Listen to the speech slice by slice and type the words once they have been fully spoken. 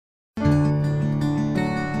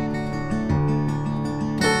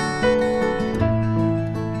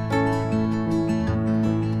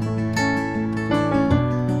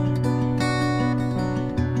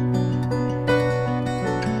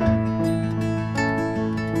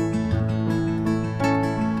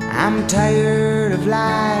I'm tired of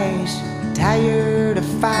lies, tired of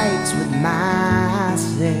fights with myself.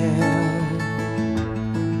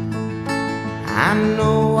 I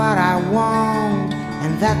know what I want,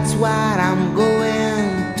 and that's what I'm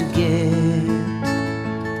going to get.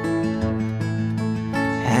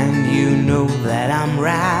 And you know that I'm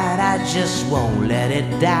right, I just won't let it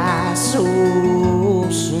die so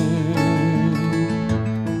soon.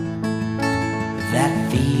 That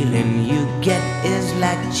feeling you get is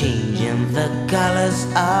like changing the colors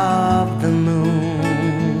of the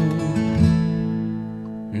moon.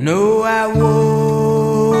 No, I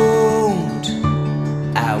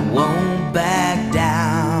won't back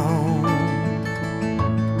down,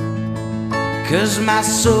 'cause my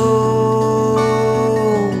soul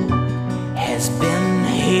has been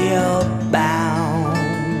hell-bound.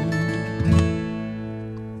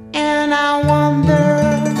 And I wonder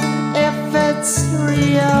if it's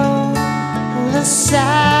real, the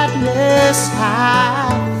sadness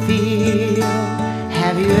I feel.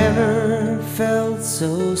 Have you ever felt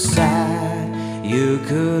so sad you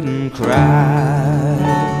couldn't cry?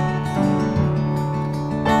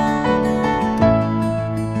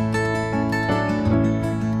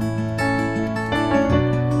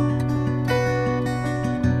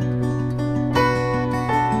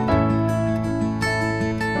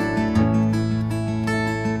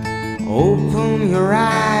 Open your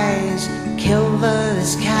eyes, kill the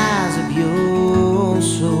disguise of your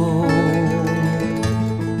soul.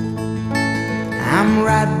 I'm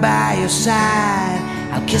right by your side,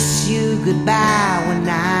 I'll kiss you goodbye when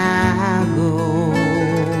I go.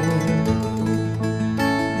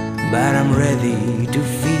 But I'm ready to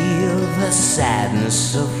feel the sadness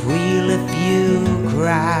of real if you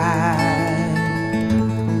cry.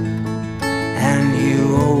 And you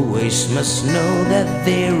always must know that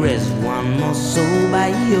there is one more soul by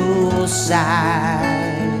your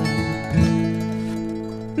side.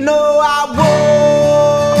 No, I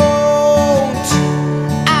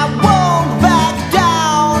won't back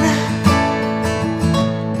down,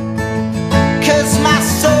 'cause my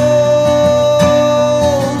soul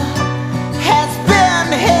has been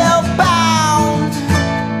hell-bound.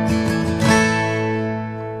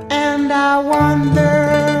 And I wonder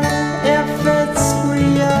if it's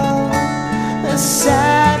real, the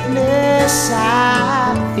sadness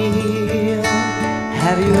I feel.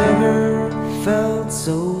 Have you ever felt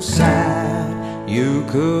so sad you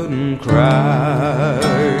couldn't cry?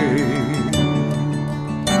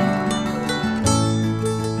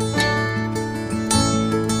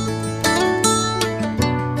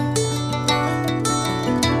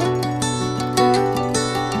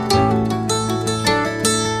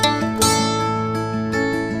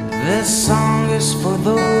 This song is for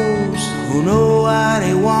those who know what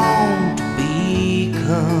they want to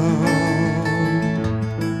become.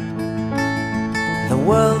 The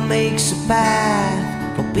world makes a path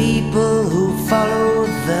for people who follow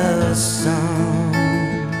the sun.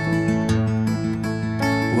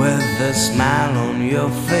 With a smile on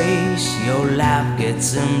your face, your life gets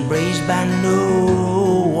embraced by no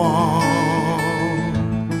one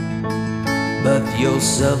but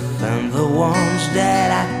yourself and the ones that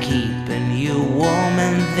are keeping you warm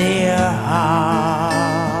in their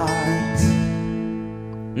hearts.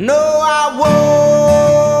 No, I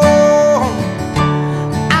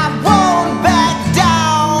won't back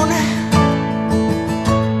down,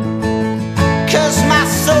 'cause my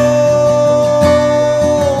soul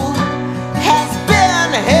has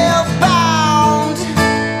been hell-bound.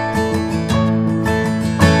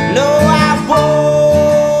 No, I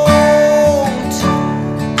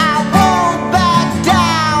won't back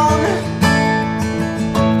down,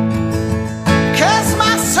 'cause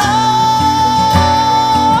my soul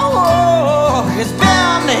has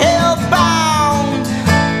been hell-bound.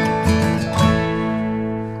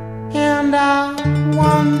 And I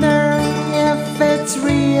wonder if it's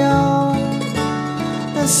real,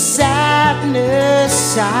 the sadness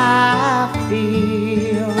I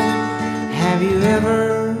feel. Have you ever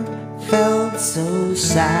felt so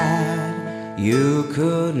sad you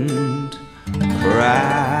couldn't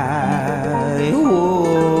cry?